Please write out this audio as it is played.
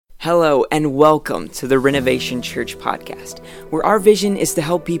Hello and welcome to the Renovation Church podcast, where our vision is to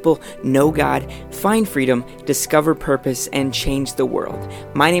help people know God, find freedom, discover purpose, and change the world.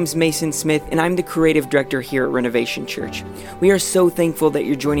 My name's Mason Smith, and I'm the creative director here at Renovation Church. We are so thankful that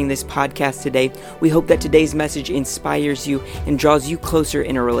you're joining this podcast today. We hope that today's message inspires you and draws you closer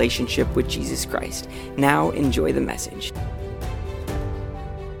in a relationship with Jesus Christ. Now, enjoy the message.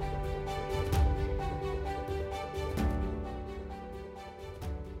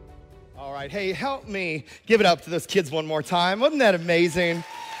 Hey, help me give it up to those kids one more time. Wasn't that amazing?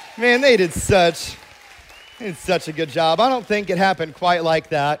 Man, they did such a good job. I don't think it happened quite like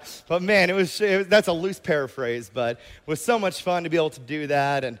that, but man, that's a loose paraphrase, but it was so much fun to be able to do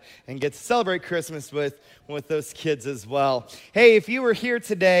that and get to celebrate Christmas with those kids as well. Hey, if you were here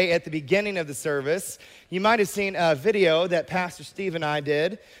today at the beginning of the service, you might have seen a video that Pastor Steve and I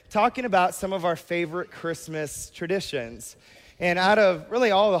did talking about some of our favorite Christmas traditions. And out of really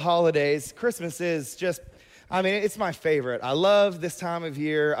all the holidays, Christmas is it's my favorite. I love this time of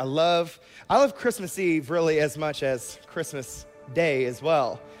year. I love Christmas Eve really as much as Christmas Day as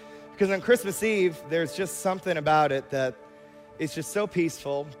well. Because on Christmas Eve, there's just something about it that it's just so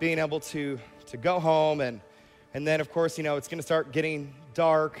peaceful, being able to go home and then, of course, it's going to start getting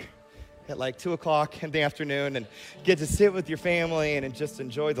dark at like 2 o'clock in the afternoon and get to sit with your family and just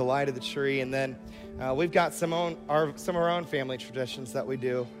enjoy the light of the tree. And then we've got some of our own family traditions that we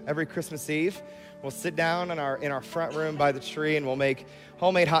do. Every Christmas Eve, we'll sit down in our front room by the tree and we'll make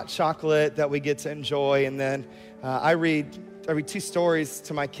homemade hot chocolate that we get to enjoy. And then I read 2 stories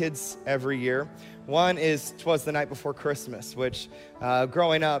to my kids every year. One is 'Twas the Night Before Christmas, which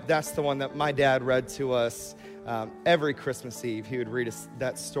growing up, that's the one that my dad read to us every Christmas Eve. He would read us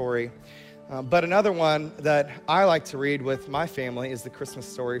that story. But another one that I like to read with my family is the Christmas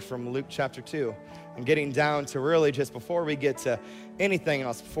story from Luke chapter 2. And getting down to really just before we get to anything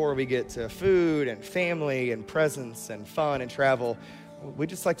else, before we get to food and family and presents and fun and travel, we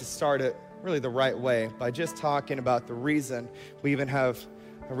just like to start it really the right way by just talking about the reason we even have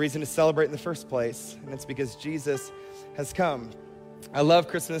a reason to celebrate in the first place. And it's because Jesus has come. I love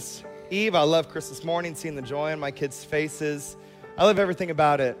Christmas Eve. I love Christmas morning, seeing the joy on my kids' faces. I love everything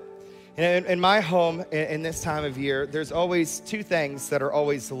about it. And in my home, in this time of year, there's always 2 things that are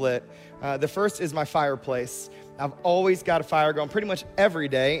always lit. The first is my fireplace. I've always got a fire going pretty much every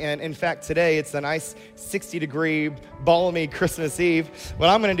day. And in fact, today it's a nice 60-degree, balmy Christmas Eve. What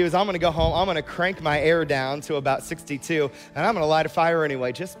I'm going to do is I'm going to go home. I'm going to crank my air down to about 62. And I'm going to light a fire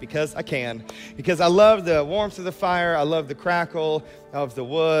anyway, just because I can. Because I love the warmth of the fire. I love the crackle of the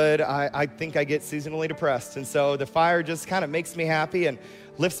wood. I think I get seasonally depressed. And so the fire just kind of makes me happy and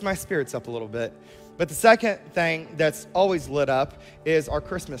lifts my spirits up a little bit. But the second thing that's always lit up is our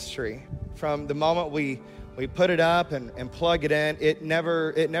Christmas tree. From the moment we put it up and plug it in, it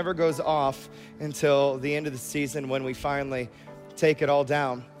never goes off until the end of the season when we finally take it all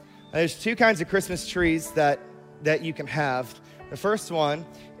down. There's 2 kinds of Christmas trees that you can have. The first one,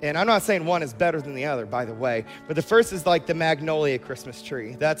 and I'm not saying one is better than the other, by the way, but the first is like the Magnolia Christmas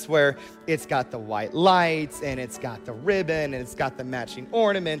tree. That's where it's got the white lights, and it's got the ribbon, and it's got the matching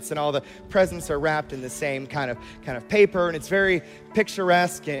ornaments, and all the presents are wrapped in the same kind of paper, and it's very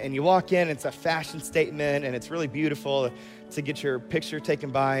picturesque, and you walk in, it's a fashion statement, and it's really beautiful to get your picture taken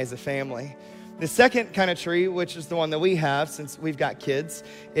by as a family. The second kind of tree, which is the one that we have since we've got kids,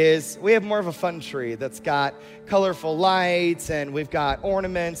 is we have more of a fun tree that's got colorful lights, and we've got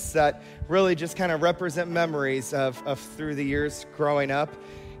ornaments that really just kind of represent memories of through the years growing up.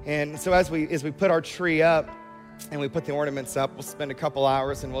 And so as we put our tree up and we put the ornaments up, we'll spend a couple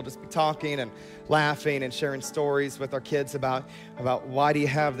hours and we'll just be talking and laughing and sharing stories with our kids about why do you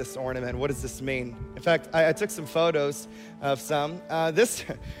have this ornament? What does this mean? In fact, I took some photos of some.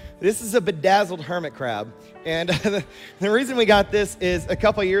 This is a bedazzled hermit crab. And the reason we got this is a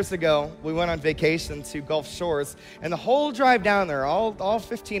couple years ago, we went on vacation to Gulf Shores. And the whole drive down there, all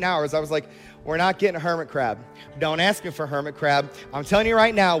 15 hours, I was like, we're not getting a hermit crab. Don't ask me for hermit crab. I'm telling you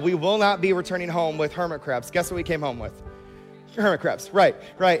right now, we will not be returning home with hermit crabs. Guess what we came home with? Hermit crabs. Right.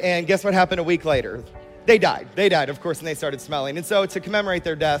 And guess what happened a week later? They died, of course, and they started smelling. And so to commemorate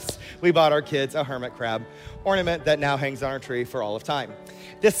their deaths, we bought our kids a hermit crab ornament that now hangs on our tree for all of time.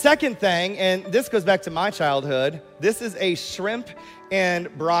 The second thing, and this goes back to my childhood, this is a shrimp and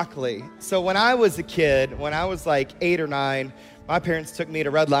broccoli. So when I was a kid, when I was like 8 or 9, my parents took me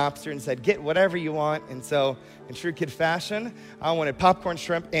to Red Lobster and said, get whatever you want. And so in true kid fashion, I wanted popcorn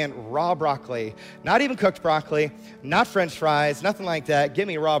shrimp and raw broccoli. Not even cooked broccoli, not French fries, nothing like that. Give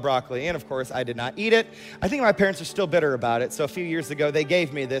me raw broccoli. And of course, I did not eat it. I think my parents are still bitter about it. So a few years ago, they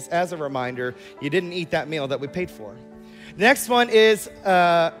gave me this as a reminder. You didn't eat that meal that we paid for. The next one is,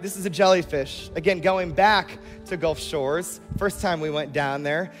 this is a jellyfish. Again, going back to Gulf Shores. First time we went down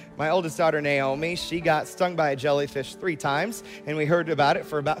there, my oldest daughter, Naomi, she got stung by a jellyfish 3 times, and we heard about it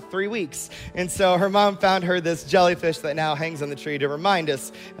for about 3 weeks. And so her mom found her this jellyfish that now hangs on the tree to remind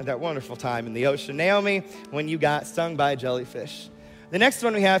us of that wonderful time in the ocean. Naomi, when you got stung by a jellyfish. The next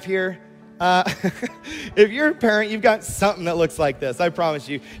one we have here, if you're a parent, you've got something that looks like this, I promise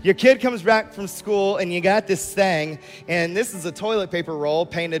you. Your kid comes back from school and you got this thing, and this is a toilet paper roll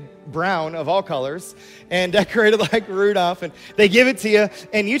painted brown of all colors and decorated like Rudolph, and they give it to you,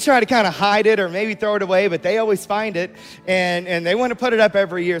 and you try to kind of hide it or maybe throw it away, but they always find it, and they want to put it up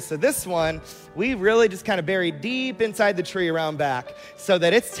every year. So this one, we really just kind of buried deep inside the tree around back so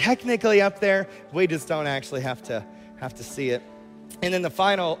that it's technically up there. We just don't actually have to see it. And then the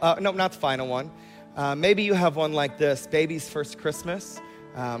final, no, not the final one. Maybe you have one like this, Baby's First Christmas.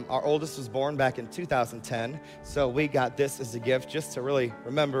 Our oldest was born back in 2010, so we got this as a gift just to really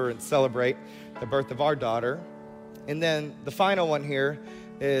remember and celebrate the birth of our daughter. And then the final one here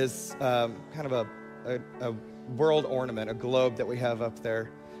is kind of a world ornament, a globe that we have up there.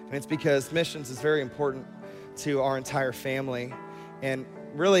 And it's because missions is very important to our entire family. And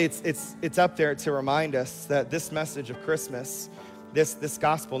really, it's up there to remind us that this message of Christmas, this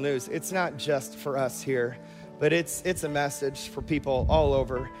gospel news, it's not just for us here, but it's a message for people all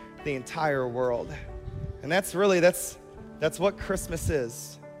over the entire world. And that's what Christmas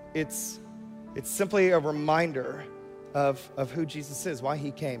is. It's simply a reminder of who Jesus is, why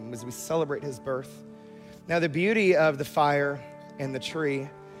he came, as we celebrate his birth. Now, the beauty of the fire and the tree,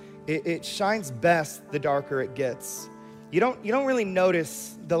 it shines best the darker it gets. You don't really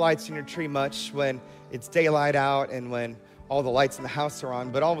notice the lights in your tree much when it's daylight out and when all the lights in the house are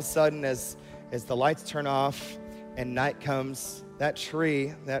on, but all of a sudden as the lights turn off and night comes, that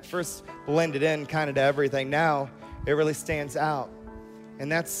tree that first blended in kind of to everything, now it really stands out.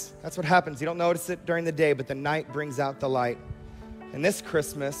 And that's what happens. You don't notice it during the day, but the night brings out the light. And this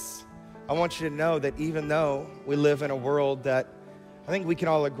Christmas, I want you to know that even though we live in a world that I think we can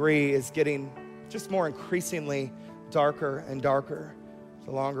all agree is getting just more increasingly darker and darker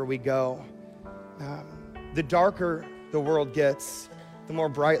the longer we go, the darker the world gets, the more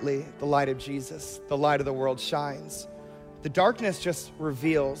brightly the light of Jesus, the light of the world, shines. The darkness just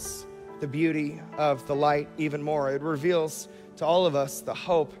reveals the beauty of the light even more. It reveals to all of us the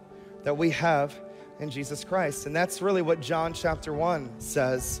hope that we have in Jesus Christ. And that's really what John chapter 1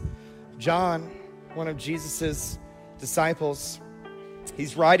 says. John, one of Jesus's disciples,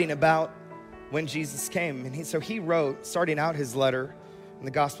 he's writing about when Jesus came. And so he wrote, starting out his letter in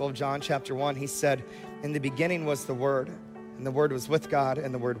the Gospel of John chapter 1, he said, "In the beginning was the Word, and the Word was with God,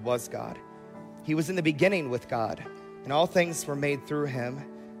 and the Word was God. He was in the beginning with God, and all things were made through him,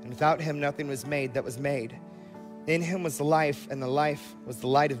 and without him nothing was made that was made. In him was the life, and the life was the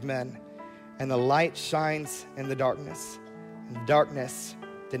light of men. And the light shines in the darkness, and the darkness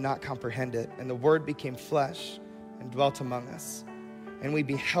did not comprehend it. And the Word became flesh and dwelt among us. And we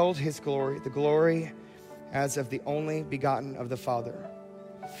beheld his glory, the glory as of the only begotten of the Father,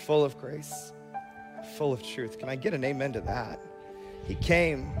 full of grace, full of truth." Can I get an amen to that? He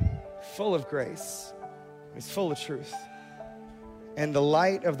came full of grace. He's full of truth. And the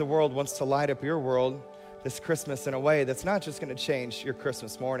light of the world wants to light up your world this Christmas in a way that's not just going to change your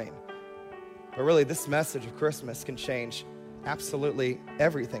Christmas morning, but really this message of Christmas can change absolutely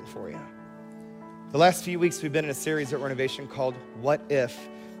everything for you. The last few weeks we've been in a series at Renovation called What If?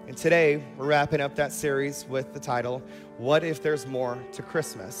 And today we're wrapping up that series with the title, What If There's More to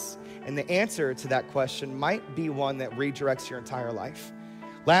Christmas? And the answer to that question might be one that redirects your entire life.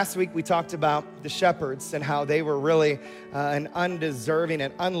 Last week we talked about the shepherds and how they were really an undeserving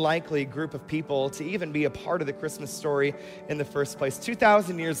and unlikely group of people to even be a part of the Christmas story in the first place.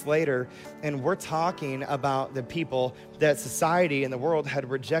 2,000 years later, and we're talking about the people that society and the world had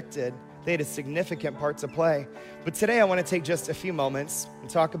rejected. They had a significant part to play. But today I want to take just a few moments and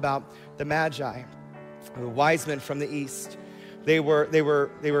talk about the Magi, the wise men from the East. They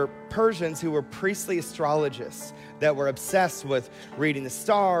were Persians who were priestly astrologists that were obsessed with reading the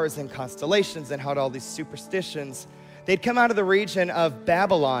stars and constellations and had all these superstitions. They'd come out of the region of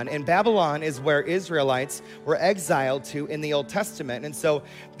Babylon, and Babylon is where Israelites were exiled to in the Old Testament. And so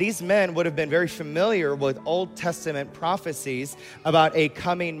these men would have been very familiar with Old Testament prophecies about a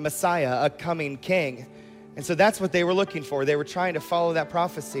coming Messiah, a coming king. And so that's what they were looking for. They were trying to follow that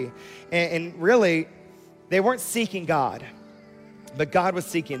prophecy. And really, they weren't seeking God, but God was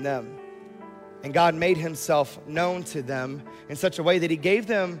seeking them. And God made himself known to them in such a way that he gave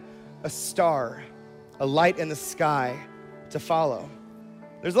them a star, a light in the sky to follow.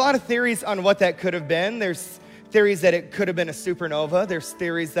 There's a lot of theories on what that could have been. There's theories that it could have been a supernova. There's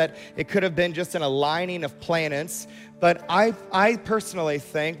theories that it could have been just an aligning of planets. But I personally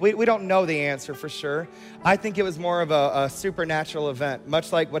think, we don't know the answer for sure. I think it was more of a supernatural event,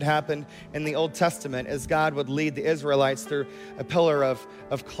 much like what happened in the Old Testament as God would lead the Israelites through a pillar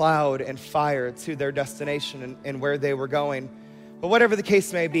of cloud and fire to their destination and where they were going. But whatever the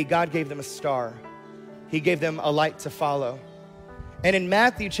case may be, God gave them a star. He gave them a light to follow. And in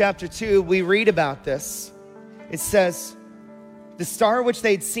Matthew chapter 2, we read about this. It says, the star which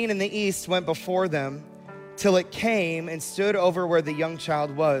they'd seen in the east went before them till it came and stood over where the young child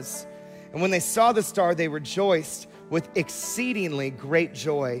was. And when they saw the star, they rejoiced with exceedingly great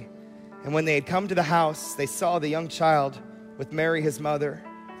joy. And when they had come to the house, they saw the young child with Mary his mother.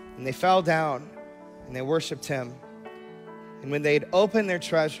 And they fell down and they worshiped him. And when they had opened their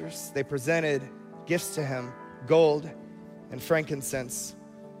treasures, they presented gifts to him, gold and frankincense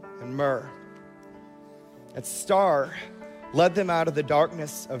and myrrh. That star led them out of the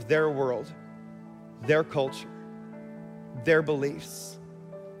darkness of their world, their culture, their beliefs,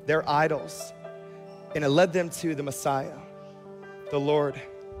 their idols, and it led them to the Messiah, the Lord,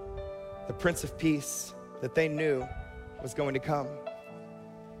 the Prince of Peace that they knew was going to come.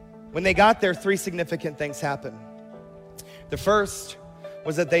 When they got there, three significant things happened. The first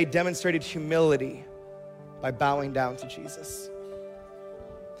was that they demonstrated humility by bowing down to Jesus.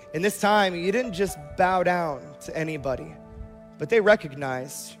 In this time, you didn't just bow down to anybody, but they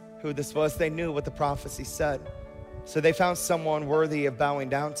recognized who this was. They knew what the prophecy said. So they found someone worthy of bowing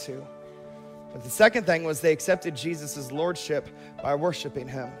down to. But the second thing was they accepted Jesus' lordship by worshiping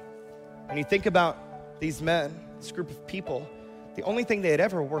him. When you think about these men, this group of people, the only thing they had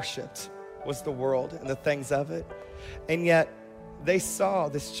ever worshiped was the world and the things of it. And yet they saw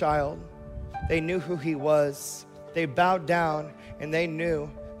this child. They knew who he was. They bowed down and they knew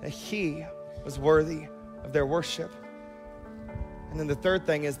that he was worthy of their worship. And then the third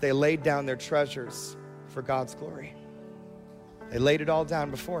thing is they laid down their treasures for God's glory. They laid it all down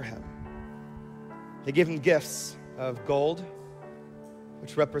before him. They gave him gifts of gold,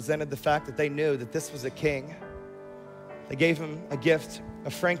 which represented the fact that they knew that this was a king. They gave him a gift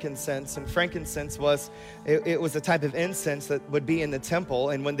of frankincense, and frankincense was a type of incense that would be in the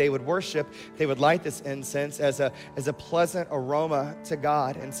temple, and when they would worship, they would light this incense as a pleasant aroma to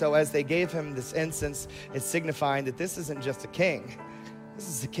God. And so as they gave him this incense, it's signifying that this isn't just a king. This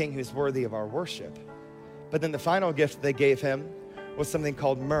is a king who's worthy of our worship. But then the final gift they gave him was something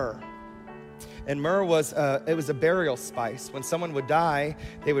called myrrh. And myrrh was a burial spice. When someone would die,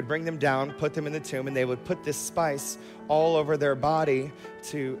 they would bring them down, put them in the tomb, and they would put this spice all over their body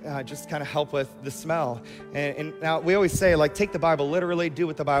to just kind of help with the smell. And now we always say, like, take the Bible literally, do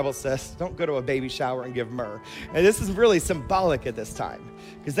what the Bible says. Don't go to a baby shower and give myrrh. And this is really symbolic at this time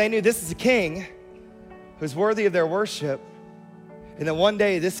because they knew this is a king who's worthy of their worship. And then one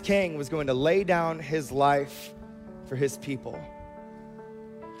day this king was going to lay down his life for his people,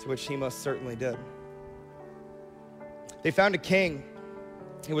 to which he most certainly did. They found a king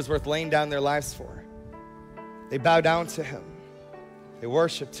who was worth laying down their lives for. They bowed down to him. They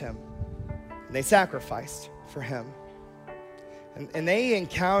worshiped him. And they sacrificed for him. And they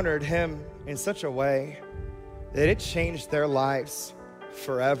encountered him in such a way that it changed their lives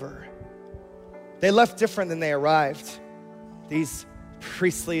forever. They left different than they arrived. These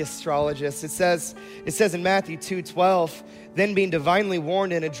priestly astrologists. It says in Matthew 2:12, then being divinely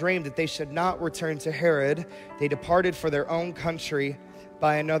warned in a dream that they should not return to Herod, they departed for their own country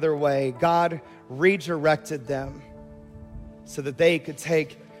by another way. God redirected them so that they could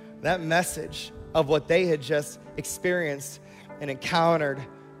take that message of what they had just experienced and encountered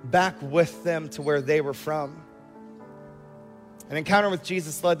back with them to where they were from. An encounter with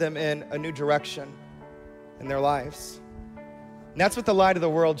Jesus led them in a new direction in their lives. And that's what the light of the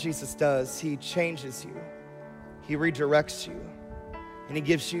world, Jesus, does. He changes you. He redirects you. And he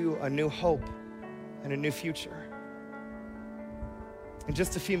gives you a new hope and a new future. In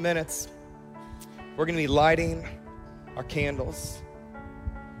just a few minutes, we're going to be lighting our candles,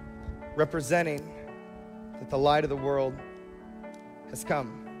 representing that the light of the world has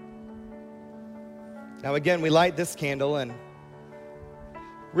come. Now again, we light this candle and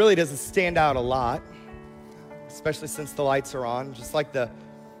really doesn't stand out a lot, especially since the lights are on, just like the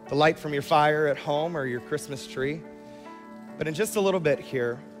light from your fire at home or your Christmas tree. But in just a little bit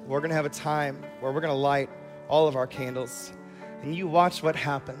here, we're going to have a time where we're going to light all of our candles. And you watch what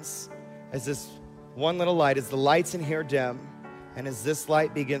happens as this one little light, as the lights in here dim, and as this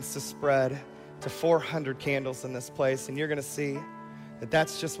light begins to spread to 400 candles in this place. And you're going to see that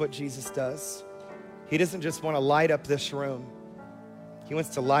that's just what Jesus does. He doesn't just want to light up this room. He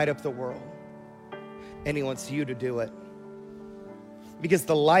wants to light up the world. and he wants you to do it. Because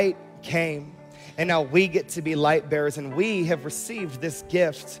the light came, and now we get to be light bearers, and we have received this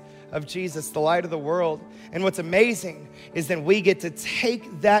gift of Jesus, the light of the world. And what's amazing is then we get to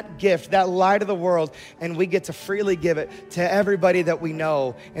take that gift, that light of the world, and we get to freely give it to everybody that we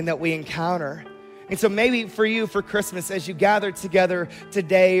know and that we encounter. And so maybe for you, for Christmas, as you gather together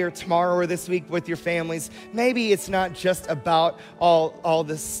today or tomorrow or this week with your families, maybe it's not just about all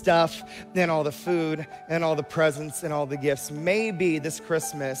the stuff and all the food and all the presents and all the gifts. Maybe this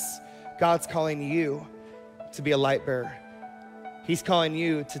Christmas, God's calling you to be a light bearer. He's calling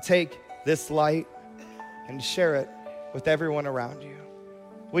you to take this light and share it with everyone around you.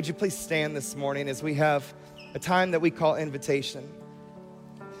 Would you please stand this morning as we have a time that we call invitation?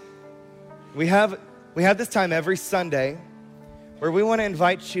 We have this time every Sunday where we want to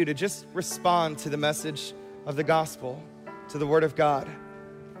invite you to just respond to the message of the gospel, to the Word of God.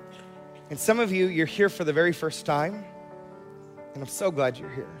 And some of you, you're here for the very first time, and I'm so glad you're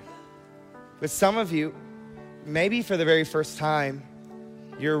here. But some of you, maybe for the very first time,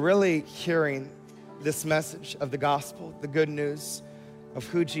 you're really hearing this message of the gospel, the good news of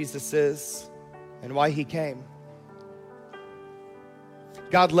who Jesus is and why he came.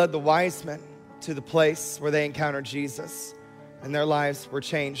 God led the wise men to the place where they encountered Jesus, and their lives were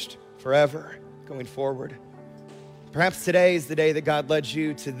changed forever going forward. Perhaps today is the day that God led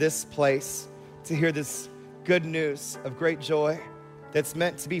you to this place to hear this good news of great joy that's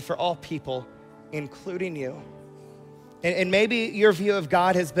meant to be for all people, including you. And maybe your view of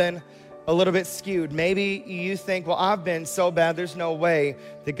God has been a little bit skewed. Maybe you think, well, I've been so bad, there's no way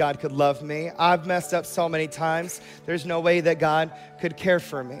that God could love me. I've messed up so many times, there's no way that God could care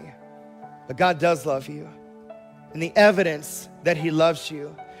for me. But God does love you. And the evidence that he loves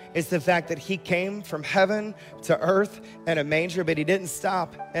you is the fact that he came from heaven to earth in a manger, but he didn't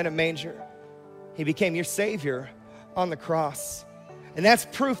stop in a manger. He became your Savior on the cross. And that's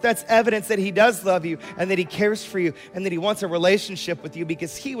proof, that's evidence that he does love you and that he cares for you and that he wants a relationship with you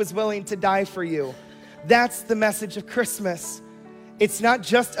because he was willing to die for you. That's the message of Christmas. It's not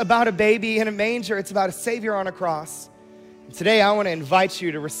just about a baby in a manger, it's about a Savior on a cross. And today I want to invite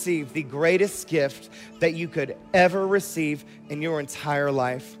you to receive the greatest gift that you could ever receive in your entire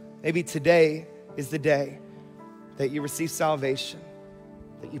life. Maybe today is the day that you receive salvation,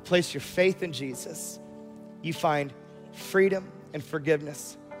 that you place your faith in Jesus, you find freedom and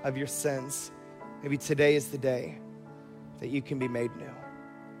forgiveness of your sins. Maybe today is the day that you can be made new.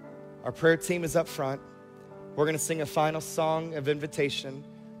 Our prayer team is up front. We're going to sing a final song of invitation,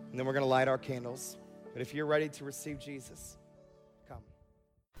 and then we're going to light our candles. But if you're ready to receive Jesus, come.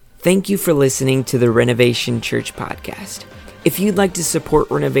 Thank you for listening to the Renovation Church podcast. If you'd like to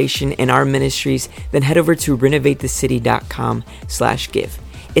support Renovation and our ministries, then head over to renovatethecity.com/give.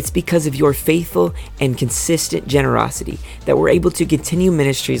 It's because of your faithful and consistent generosity that we're able to continue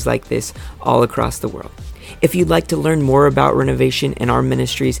ministries like this all across the world. If you'd like to learn more about Renovation and our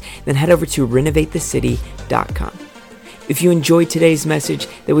ministries, then head over to renovatethecity.com. If you enjoyed today's message,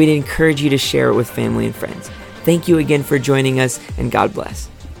 then we'd encourage you to share it with family and friends. Thank you again for joining us, and God bless.